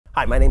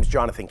Hi, my name is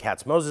Jonathan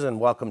Katz-Moses, and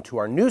welcome to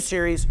our new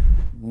series,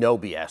 No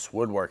BS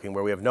Woodworking,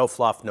 where we have no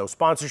fluff, no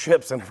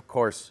sponsorships, and of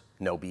course,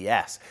 no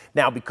BS.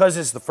 Now, because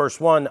this is the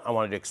first one, I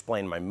wanted to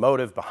explain my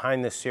motive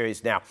behind this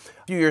series. Now,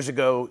 a few years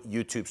ago,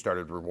 YouTube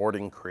started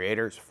rewarding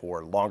creators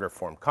for longer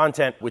form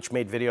content, which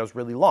made videos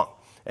really long.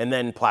 And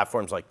then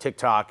platforms like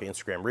TikTok,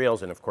 Instagram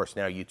Reels, and of course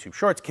now YouTube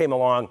Shorts came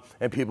along,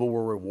 and people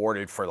were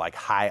rewarded for like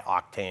high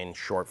octane,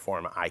 short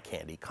form, eye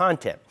candy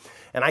content.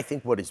 And I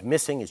think what is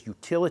missing is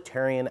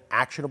utilitarian,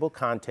 actionable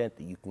content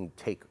that you can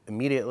take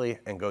immediately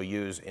and go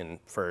use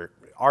for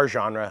our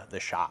genre, the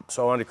shop.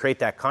 So I wanted to create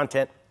that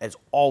content. As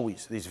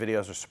always, these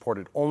videos are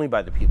supported only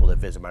by the people that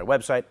visit my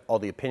website. All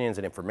the opinions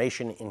and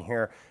information in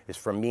here is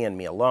from me and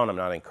me alone. I'm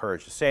not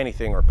encouraged to say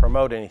anything or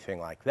promote anything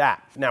like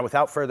that. Now,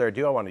 without further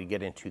ado, I wanted to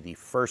get into the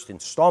first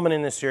installment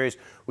in this series,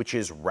 which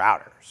is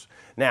routers.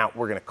 Now,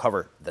 we're gonna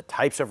cover the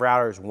types of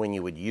routers, when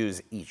you would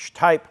use each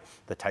type,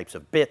 the types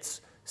of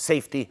bits,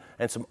 safety,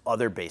 and some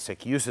other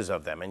basic uses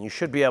of them. And you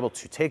should be able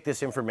to take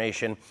this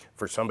information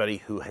for somebody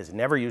who has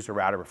never used a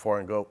router before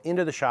and go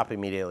into the shop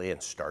immediately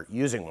and start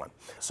using one.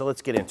 So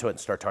let's get into it and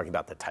start talking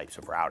about the types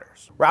of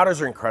routers.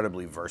 Routers are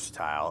incredibly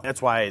versatile.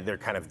 That's why they're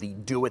kind of the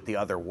do it the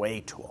other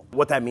way tool.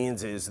 What that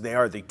means is they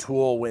are the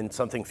tool when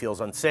something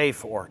feels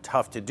unsafe or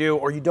tough to do,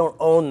 or you don't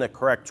own the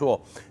correct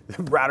tool.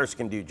 Routers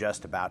can do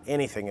just about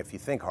anything if you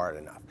think hard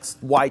enough. It's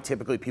why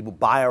typically people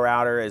buy a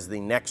router as the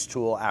next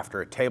tool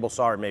after a table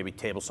saw or maybe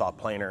table saw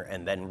planer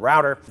and then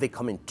router. They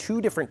come in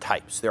two different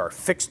types. There are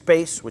fixed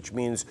base, which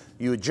means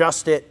you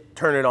adjust it,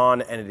 turn it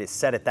on, and it is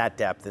set at that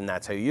depth, and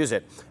that's how you use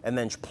it. And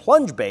then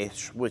plunge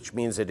base, which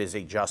means it is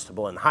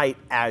adjustable in height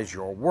as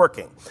you're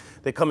working.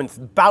 They come in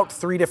about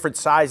 3 different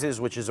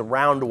sizes, which is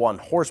around 1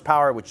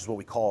 horsepower, which is what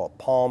we call a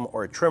palm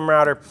or a trim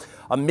router.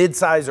 A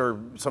mid-size, or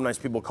sometimes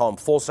people call them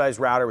full-size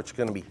router, which is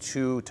gonna be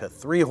 2 to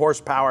 3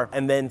 horsepower,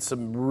 and then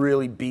some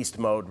really beast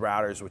mode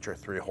routers, which are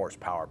 3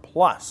 horsepower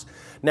plus.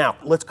 Now,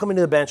 let's come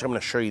into the bench. I'm gonna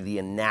show you the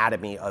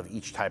anatomy of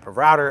each type of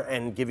router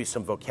and give you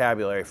some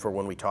vocabulary for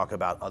when we talk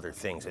about other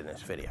things in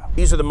this video.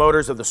 These are the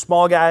motors of the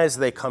small guys.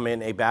 They come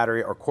in a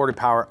battery or quarter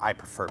power. I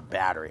prefer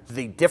battery.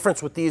 The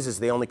difference with these is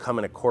they only come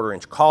in a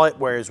 1/4-inch collet,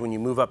 whereas when you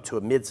move up to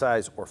a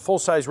mid-size or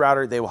full-size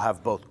router, they will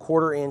have both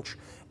 1/4-inch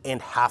and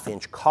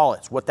 1/2-inch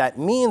collets. What that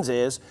means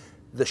is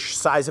the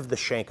size of the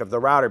shank of the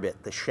router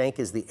bit. The shank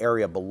is the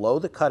area below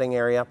the cutting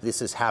area.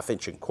 This is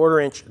 1/2-inch and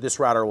 1/4-inch. This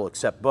router will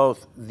accept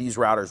both. These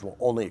routers will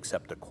only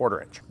accept a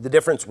 1/4-inch. The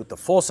difference with the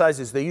full size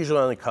is they usually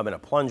only come in a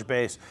plunge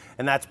base,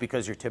 and that's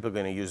because you're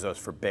typically gonna use those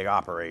for big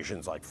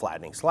operations like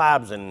flattening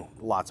slabs and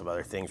lots of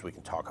other things we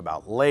can talk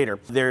about later.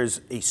 There's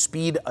a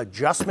speed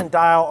adjustment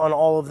dial on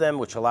all of them,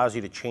 which allows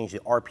you to change the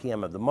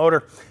RPM of the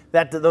motor.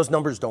 Those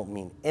numbers don't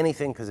mean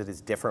anything because it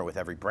is different with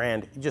every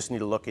brand. You just need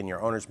to look in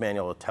your owner's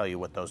manual to tell you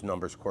what those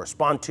numbers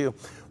correspond to.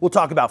 We'll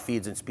talk about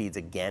feeds and speeds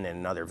again in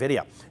another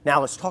video.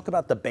 Now let's talk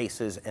about the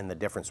bases and the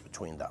difference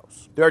between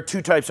those. There are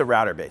 2 types of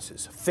router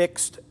bases,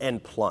 fixed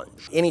and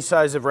plunge. Any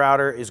size of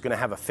router is gonna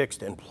have a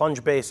fixed and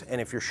plunge base, and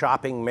if you're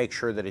shopping, make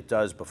sure that it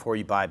does before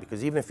you buy,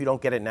 because even if you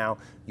don't get it now,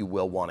 you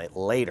will want it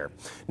later.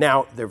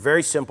 Now, they're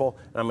very simple,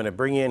 and I'm gonna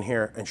bring you in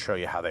here and show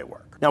you how they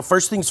work. Now,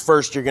 first things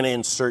first, you're gonna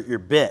insert your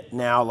bit.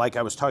 Now, like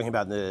I was talking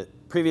about in the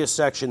previous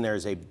section,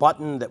 there's a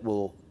button that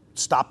will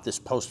stop this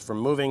post from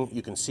moving.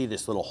 You can see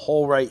this little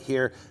hole right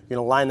here. You're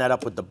gonna line that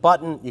up with the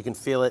button. You can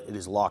feel it, it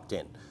is locked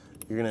in.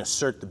 You're gonna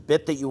insert the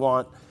bit that you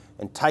want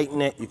and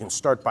tighten it. You can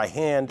start by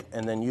hand,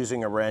 and then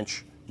using a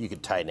wrench, you can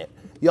tighten it.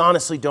 You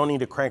honestly don't need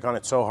to crank on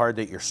it so hard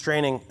that you're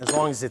straining. As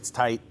long as it's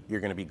tight,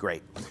 you're gonna be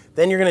great.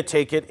 Then you're gonna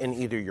take it in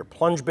either your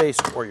plunge base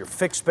or your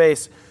fixed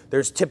base.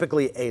 There's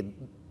typically a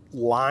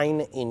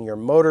line in your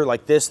motor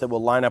like this that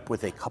will line up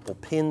with a couple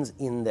pins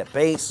in the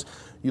base.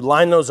 You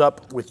line those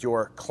up with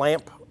your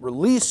clamp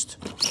released,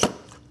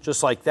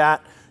 just like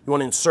that. You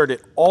want to insert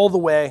it all the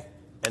way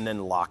and then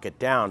lock it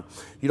down.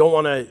 You don't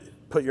want to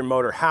put your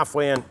motor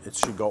halfway in. It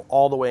should go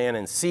all the way in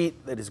and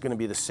seat. That is going to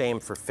be the same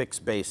for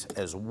fixed base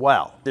as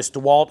well. This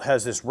DeWalt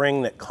has this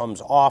ring that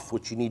comes off,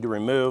 which you need to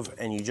remove,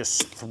 and you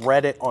just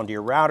thread it onto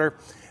your router.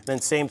 Then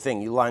same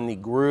thing, you line the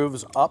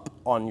grooves up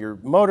on your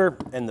motor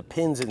and the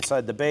pins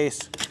inside the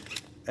base,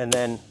 and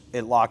then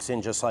it locks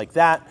in just like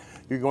that.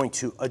 You're going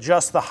to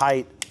adjust the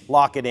height,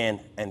 lock it in,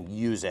 and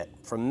use it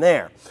from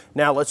there.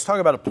 Now let's talk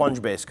about a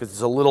plunge base because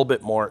it's a little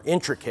bit more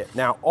intricate.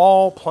 Now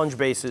all plunge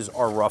bases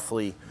are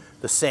roughly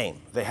the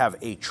same. They have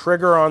a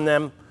trigger on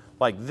them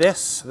like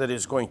this that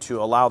is going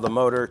to allow the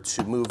motor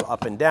to move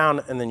up and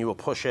down, and then you will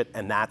push it,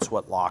 and that's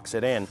what locks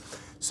it in.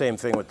 Same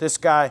thing with this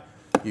guy.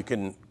 You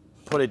can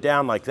put it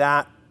down like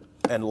that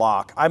and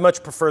lock. I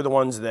much prefer the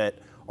ones that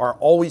are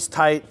always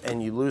tight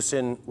and you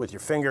loosen with your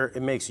finger.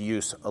 It makes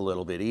use a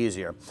little bit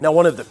easier. Now,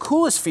 one of the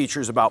coolest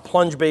features about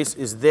plunge base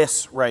is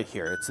this right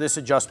here. It's this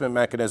adjustment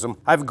mechanism.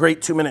 I have a great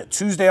 2-Minute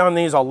Tuesday on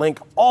these. I'll link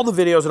all the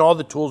videos and all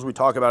the tools we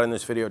talk about in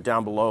this video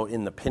down below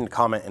in the pinned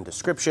comment and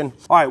description.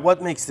 All right,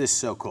 what makes this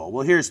so cool?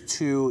 Well, here's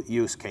 2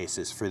 use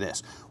cases for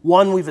this.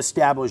 One, we've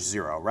established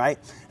 0, right?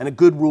 And a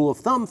good rule of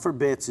thumb for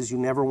bits is you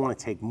never want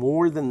to take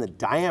more than the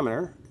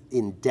diameter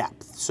in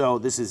depth. So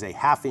this is a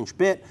 1/2 inch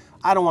bit.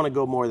 I don't want to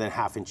go more than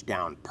 ½ inch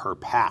down per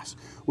pass.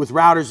 With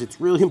routers,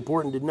 it's really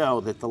important to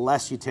know that the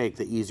less you take,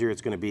 the easier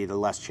it's going to be, the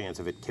less chance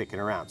of it kicking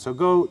around. So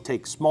go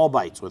take small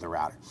bites with a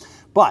router.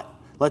 But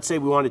let's say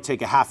we want to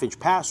take a ½ inch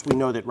pass. We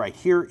know that right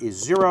here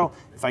is 0.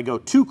 If I go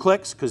 2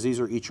 clicks, because these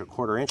are each a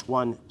 ¼ inch,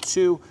 1,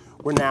 2,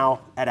 we're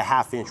now at a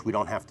 ½ inch. We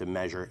don't have to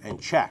measure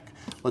and check.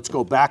 Let's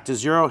go back to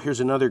 0. Here's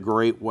another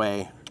great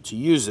way to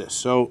use this.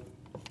 So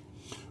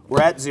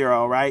we're at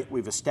 0, right?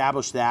 We've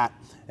established that.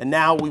 And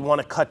now we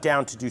want to cut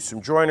down to do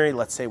some joinery.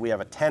 Let's say we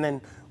have a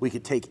tenon. We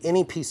could take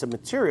any piece of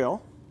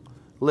material,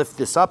 lift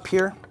this up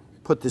here,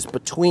 put this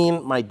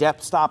between my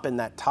depth stop and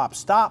that top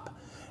stop,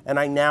 and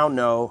I now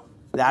know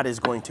that is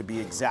going to be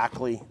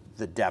exactly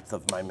the depth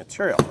of my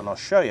material. And I'll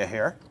show you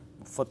here.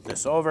 Flip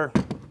this over.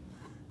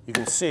 You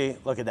can see,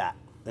 look at that.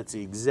 That's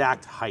the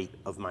exact height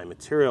of my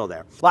material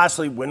there.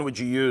 Lastly, when would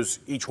you use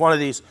each one of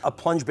these? A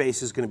plunge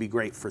base is going to be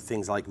great for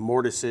things like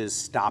mortises,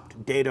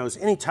 stopped dados.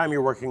 Anytime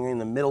you're working in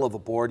the middle of a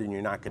board and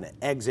you're not going to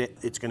exit,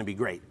 it's going to be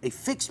great. A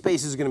fixed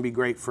base is going to be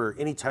great for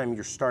anytime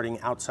you're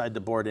starting outside the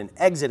board and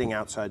exiting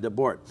outside the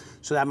board.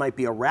 So that might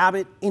be a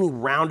rabbet, any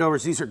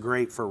roundovers. These are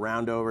great for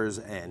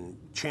roundovers and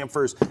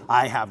chamfers.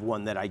 I have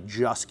one that I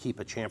just keep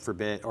a chamfer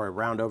bit or a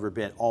roundover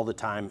bit all the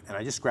time, and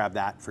I just grab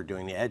that for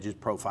doing the edges,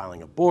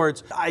 profiling of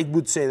boards. I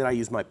would say that I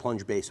use my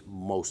plunge base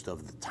most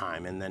of the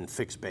time, and then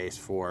fixed base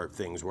for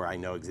things where I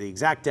know the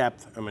exact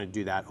depth. I'm going to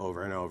do that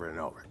over and over and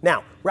over.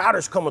 Now,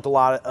 routers come with a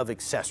lot of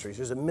accessories.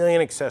 There's a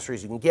million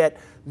accessories you can get.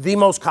 The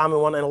most common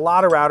one, and a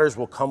lot of routers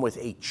will come with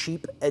a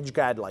cheap edge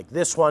guide like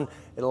this one.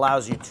 It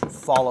allows you to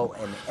follow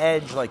an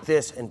edge like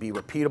this and be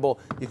repeatable.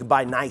 You can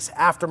buy nice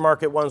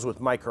aftermarket ones with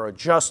micro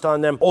adjust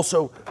on them.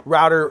 Also,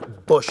 router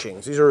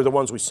bushings. These are the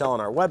ones we sell on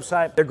our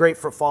website. They're great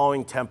for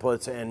following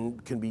templates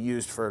and can be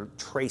used for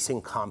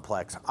tracing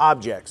complex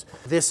objects.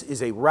 This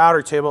is a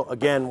router table,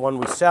 again, one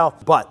we sell,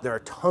 but there are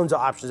tons of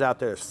options out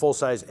there. There's full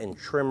size and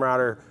trim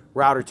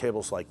router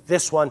tables like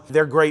this one.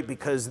 They're great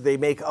because they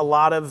make a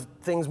lot of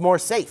things more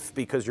safe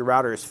because your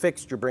router is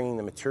fixed. You're bringing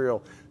the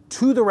material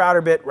to the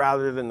router bit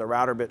rather than the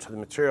router bit to the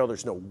material.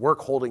 There's no work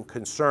holding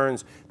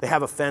concerns. They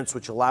have a fence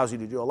which allows you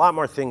to do a lot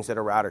more things that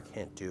a router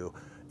can't do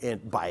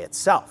by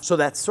itself. So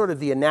that's sort of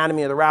the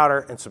anatomy of the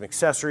router and some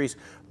accessories.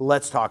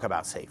 Let's talk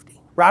about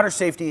safety. Router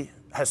safety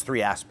has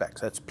 3 aspects.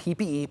 That's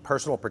PPE,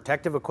 personal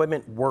protective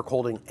equipment, work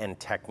holding, and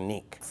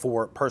technique.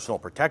 For personal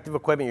protective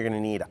equipment, you're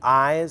going to need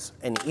eyes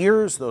and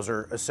ears. Those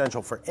are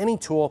essential for any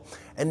tool.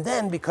 And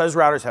then because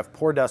routers have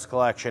poor dust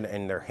collection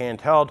and they're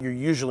handheld, you're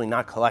usually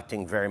not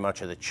collecting very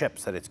much of the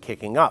chips that it's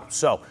kicking up.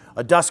 So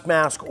a dust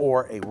mask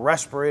or a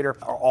respirator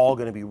are all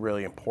going to be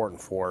really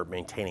important for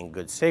maintaining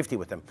good safety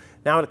with them.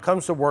 Now, when it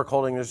comes to work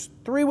holding, there's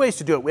 3 ways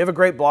to do it. We have a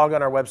great blog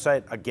on our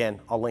website.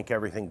 Again, I'll link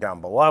everything down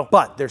below.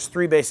 But there's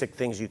 3 basic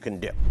things you can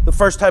do. The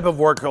first type of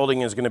work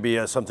holding is going to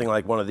be something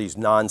like one of these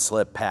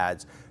non-slip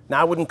pads.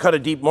 Now, I wouldn't cut a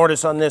deep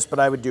mortise on this, but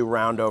I would do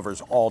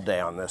roundovers all day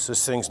on this.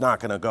 This thing's not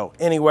going to go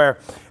anywhere,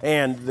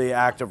 and the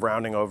act of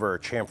rounding over or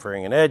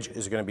chamfering an edge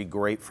is going to be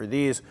great for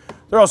these.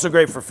 They're also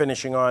great for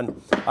finishing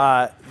on.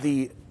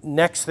 The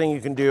next thing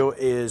you can do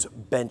is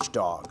bench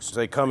dogs.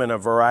 They come in a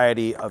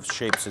variety of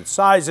shapes and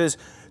sizes.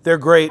 They're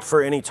great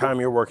for any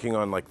time you're working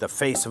on like the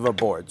face of a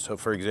board. So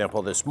for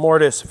example, this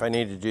mortise, if I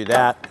need to do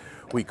that,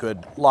 we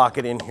could lock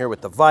it in here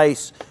with the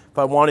vise. If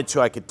I wanted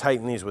to, I could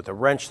tighten these with a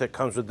wrench that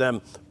comes with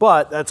them,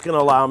 but that's going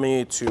to allow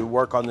me to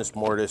work on this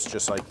mortise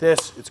just like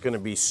this. It's going to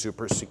be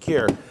super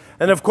secure.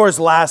 And of course,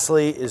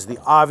 lastly is the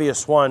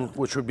obvious one,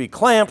 which would be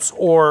clamps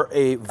or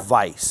a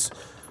vise.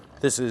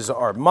 This is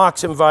our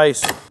Moxon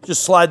vise.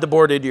 Just slide the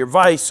board into your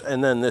vise,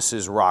 and then this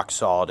is rock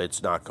solid.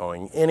 It's not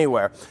going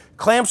anywhere.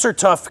 Clamps are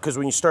tough because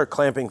when you start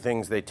clamping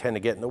things, they tend to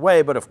get in the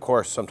way, but of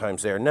course,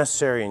 sometimes they are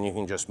necessary and you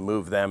can just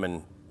move them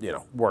and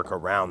work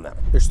around them.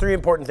 There's 3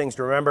 important things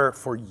to remember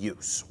for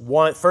use.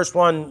 First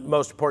one,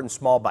 most important,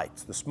 small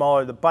bites. The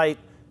smaller the bite,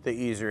 the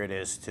easier it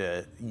is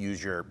to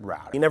use your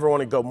router. You never want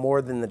to go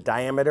more than the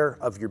diameter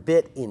of your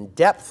bit in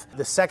depth.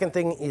 The second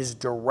thing is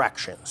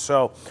direction.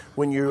 So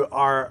when you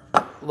are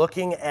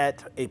looking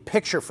at a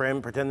picture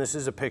frame, pretend this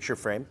is a picture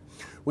frame,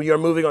 when you're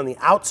moving on the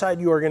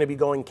outside, you are going to be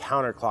going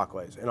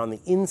counterclockwise, and on the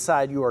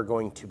inside, you are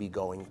going to be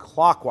going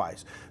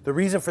clockwise. The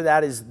reason for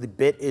that is the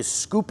bit is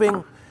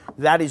scooping.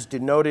 That is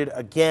denoted,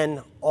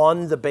 again,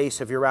 on the base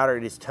of your router.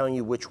 It is telling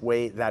you which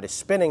way that is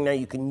spinning. Now,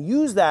 you can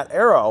use that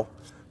arrow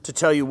to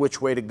tell you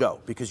which way to go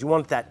because you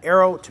want that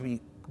arrow to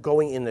be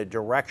going in the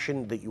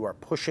direction that you are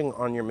pushing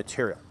on your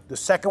material. The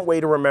second way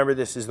to remember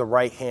this is the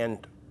right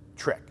hand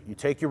trick. You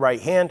take your right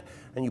hand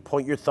and you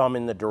point your thumb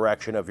in the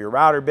direction of your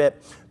router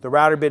bit. The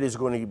router bit is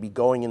going to be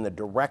going in the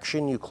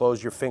direction you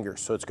close your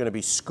fingers, so it's going to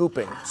be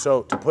scooping.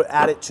 So to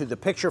add it to the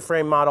picture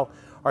frame model,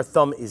 our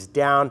thumb is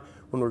down.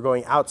 When we're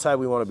going outside,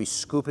 we want to be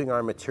scooping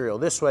our material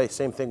this way.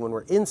 Same thing when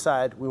we're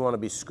inside, we want to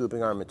be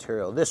scooping our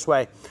material this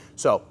way.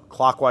 So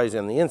clockwise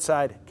on the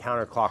inside,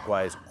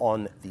 counterclockwise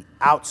on the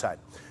outside.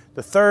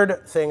 The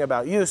third thing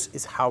about use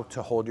is how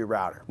to hold your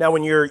router. Now,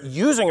 when you're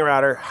using a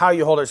router, how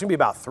you hold it, it's gonna be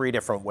about 3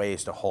 different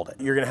ways to hold it.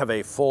 You're gonna have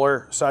a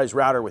fuller size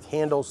router with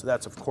handles.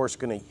 That's of course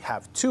gonna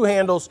have 2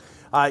 handles.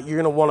 You're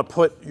gonna wanna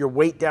put your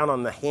weight down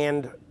on the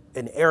hand,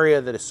 an area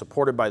that is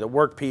supported by the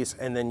workpiece,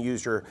 and then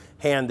use your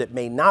hand that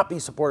may not be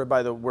supported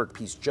by the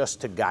workpiece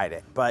just to guide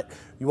it. But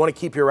you wanna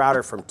keep your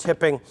router from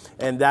tipping,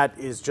 and that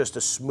is just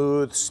a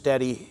smooth,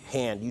 steady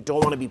hand. You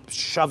don't wanna be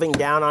shoving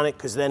down on it,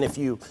 because then if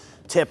you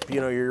tip,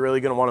 you know, you're really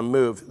gonna wanna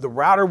move. The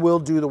router will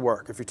do the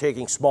work. If you're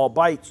taking small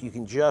bites, you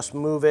can just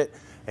move it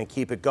and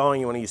keep it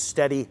going. You wanna use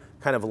steady,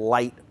 kind of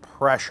light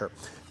pressure.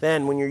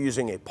 Then when you're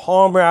using a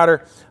palm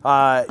router,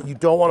 you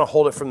don't want to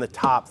hold it from the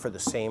top for the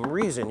same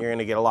reason. You're going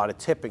to get a lot of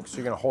tipping, so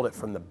you're going to hold it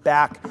from the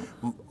back.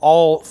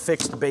 All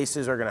fixed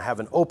bases are going to have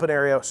an open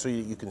area so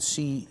you can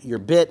see your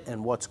bit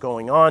and what's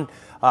going on,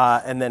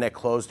 and then a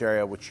closed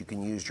area which you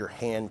can use your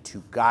hand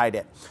to guide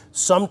it.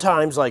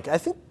 Sometimes, like I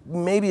think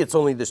maybe it's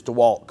only this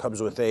DeWalt comes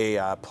with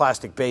a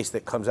plastic base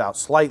that comes out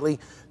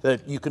slightly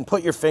that you can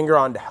put your finger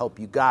on to help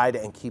you guide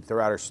and keep the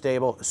router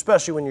stable,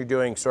 especially when you're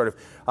doing sort of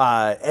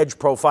edge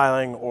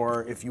profiling,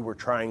 or if you were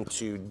trying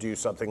to do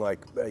something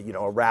like you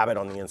know, a rabbet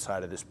on the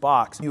inside of this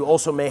box. You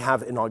also may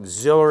have an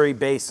auxiliary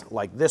base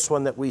like this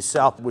one that we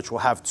sell, which will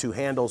have 2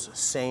 handles.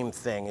 Same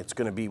thing. It's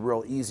going to be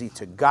real easy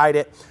to guide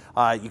it.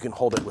 You can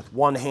hold it with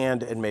one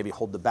hand and maybe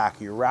hold the back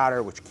of your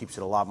router, which keeps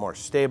it a lot more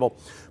stable.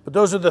 But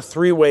those are the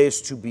 3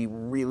 ways to be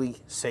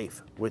really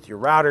safe with your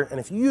router. And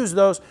if you use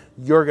those,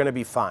 you're going to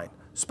be fine.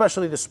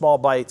 Especially the small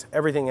bites.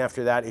 Everything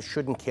after that, it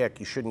shouldn't kick.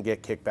 You shouldn't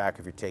get kickback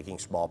if you're taking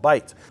small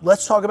bites.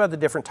 Let's talk about the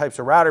different types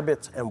of router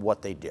bits and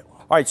what they do.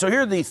 All right, so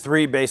here are the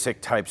 3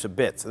 basic types of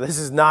bits. This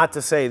is not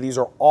to say these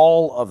are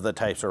all of the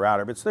types of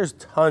router bits. There's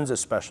tons of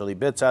specialty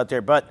bits out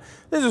there, but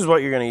this is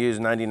what you're gonna use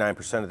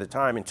 99% of the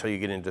time until you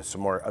get into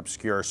some more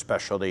obscure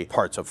specialty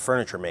parts of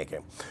furniture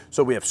making.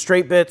 So we have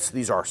straight bits.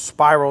 These are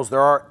spirals. There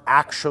are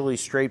actually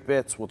straight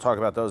bits. We'll talk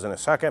about those in a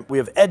second. We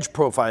have edge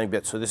profiling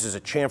bits. So this is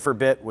a chamfer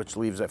bit, which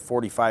leaves a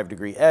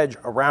 45-degree edge,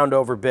 a round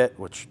over bit,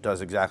 which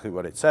does exactly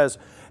what it says,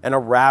 and a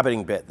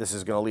rabbeting bit. This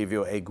is gonna leave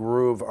you a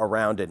groove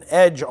around an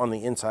edge on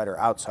the inside or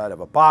outside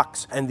of a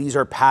box. And these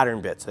are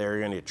pattern bits. They're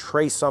going to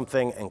trace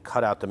something and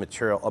cut out the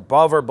material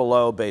above or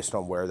below based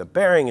on where the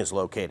bearing is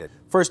located.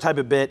 First type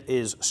of bit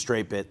is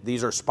straight bit.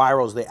 These are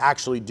spirals. They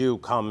actually do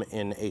come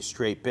in a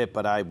straight bit,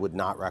 but I would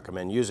not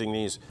recommend using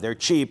these. They're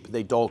cheap,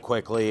 they dull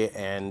quickly,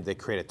 and they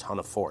create a ton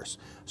of force.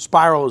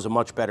 Spiral is a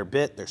much better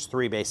bit. There's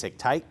 3 basic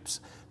types.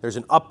 There's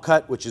an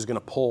upcut, which is going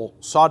to pull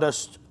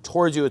sawdust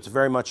towards you. It's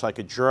very much like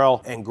a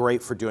drill and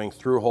great for doing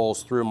through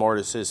holes, through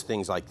mortises,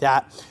 things like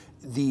that.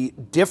 The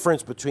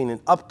difference between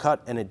an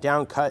upcut and a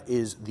downcut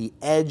is the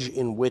edge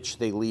in which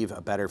they leave a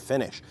better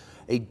finish.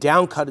 A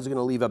downcut is going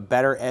to leave a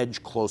better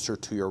edge closer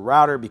to your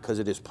router because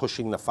it is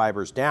pushing the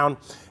fibers down.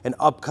 An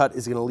upcut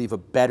is going to leave a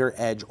better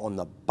edge on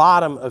the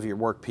bottom of your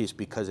workpiece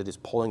because it is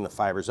pulling the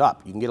fibers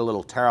up. You can get a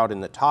little tear out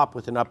in the top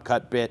with an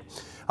upcut bit,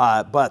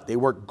 but they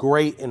work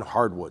great in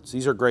hardwoods.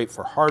 These are great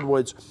for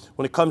hardwoods.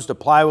 When it comes to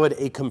plywood,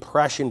 a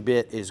compression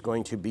bit is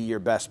going to be your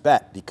best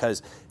bet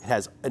because it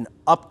has an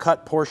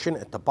upcut portion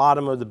at the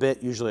bottom of the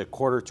bit, usually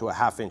 1/4 to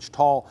 1/2 inch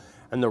tall,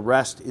 and the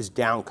rest is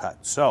downcut.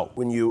 So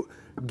when you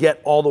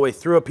get all the way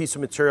through a piece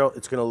of material,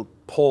 it's going to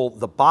pull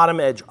the bottom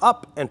edge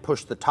up and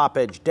push the top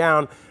edge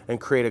down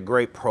and create a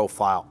great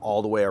profile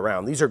all the way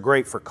around. These are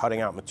great for cutting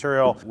out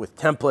material with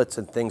templates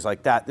and things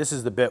like that. This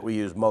is the bit we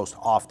use most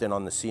often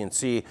on the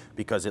CNC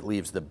because it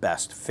leaves the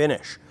best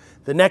finish.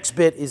 The next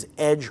bit is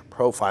edge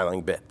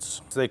profiling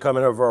bits. So they come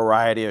in a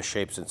variety of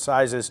shapes and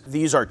sizes.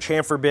 These are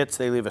chamfer bits.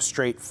 They leave a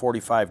straight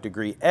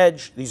 45-degree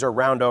edge. These are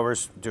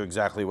roundovers, do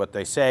exactly what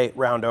they say.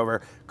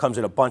 Roundover comes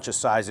in a bunch of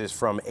sizes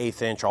from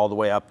 1/8 inch all the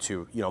way up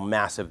to, you know,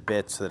 massive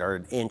bits that are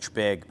 1 inch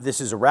big. This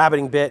is a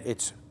rabbeting bit.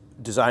 It's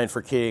designed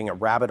for creating a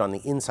rabbet on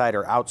the inside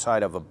or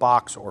outside of a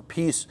box or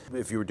piece.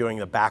 If you were doing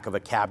the back of a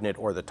cabinet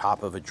or the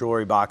top of a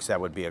jewelry box, that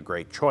would be a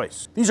great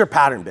choice. These are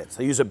pattern bits.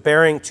 They use a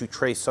bearing to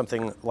trace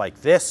something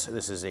like this.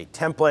 This is a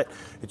template.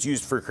 It's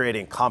used for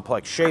creating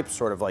complex shapes,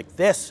 sort of like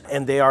this,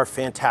 and they are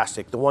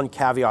fantastic. The one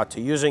caveat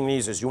to using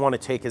these is you want to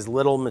take as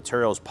little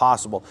material as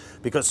possible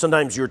because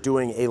sometimes you're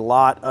doing a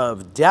lot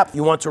of depth.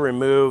 You want to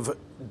remove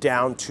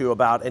down to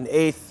about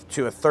 1/8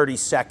 to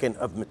 1/32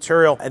 of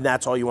material, and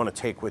that's all you want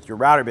to take with your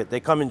router bit. They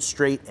come in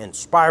straight and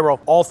spiral.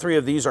 All 3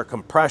 of these are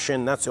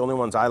compression. That's the only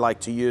ones I like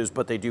to use,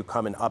 but they do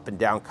come in up and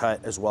down cut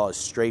as well as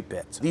straight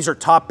bits. These are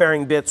top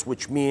bearing bits,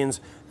 which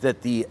means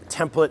that the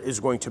template is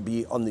going to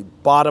be on the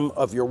bottom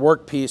of your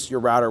workpiece. Your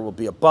router will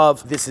be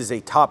above. This is a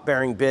top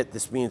bearing bit.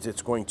 This means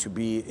it's going to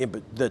be,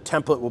 the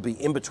template will be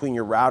in between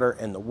your router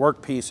and the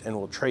workpiece, and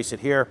we'll trace it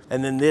here.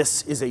 And then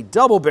this is a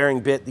double bearing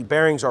bit. The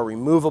bearings are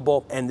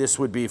removable, and this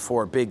would be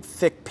for big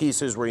thick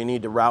pieces where you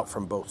need to route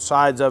from both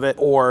sides of it,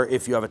 or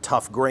if you have a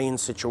tough grain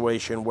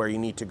situation where you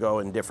need to go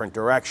in different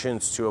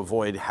directions to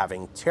avoid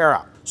having tear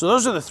out. So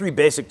those are the 3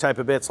 basic type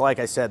of bits. Like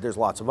I said, there's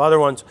lots of other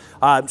ones.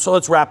 So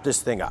let's wrap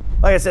this thing up.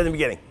 Like I said in the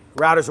beginning,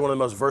 Routers are one of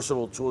the most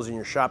versatile tools in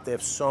your shop. They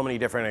have so many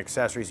different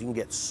accessories. You can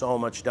get so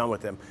much done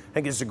with them. I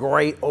think it's a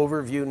great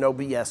overview, no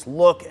BS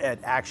look at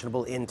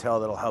actionable intel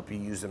that'll help you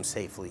use them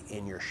safely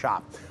in your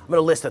shop. I'm going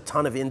to list a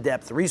ton of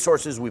in-depth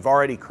resources we've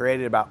already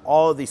created about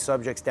all of these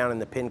subjects down in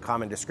the pinned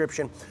comment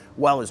description,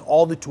 well as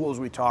all the tools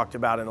we talked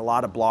about and a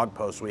lot of blog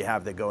posts we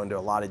have that go into a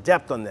lot of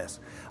depth on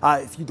this.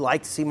 If you'd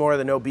like to see more of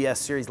the No BS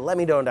series, let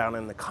me know down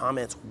in the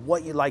comments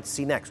what you'd like to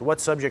see next. What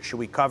subject should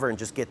we cover and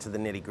just get to the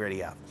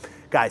nitty-gritty of.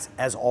 Guys,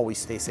 as always,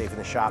 stay safe in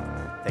the shop.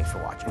 Thanks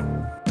for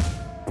watching.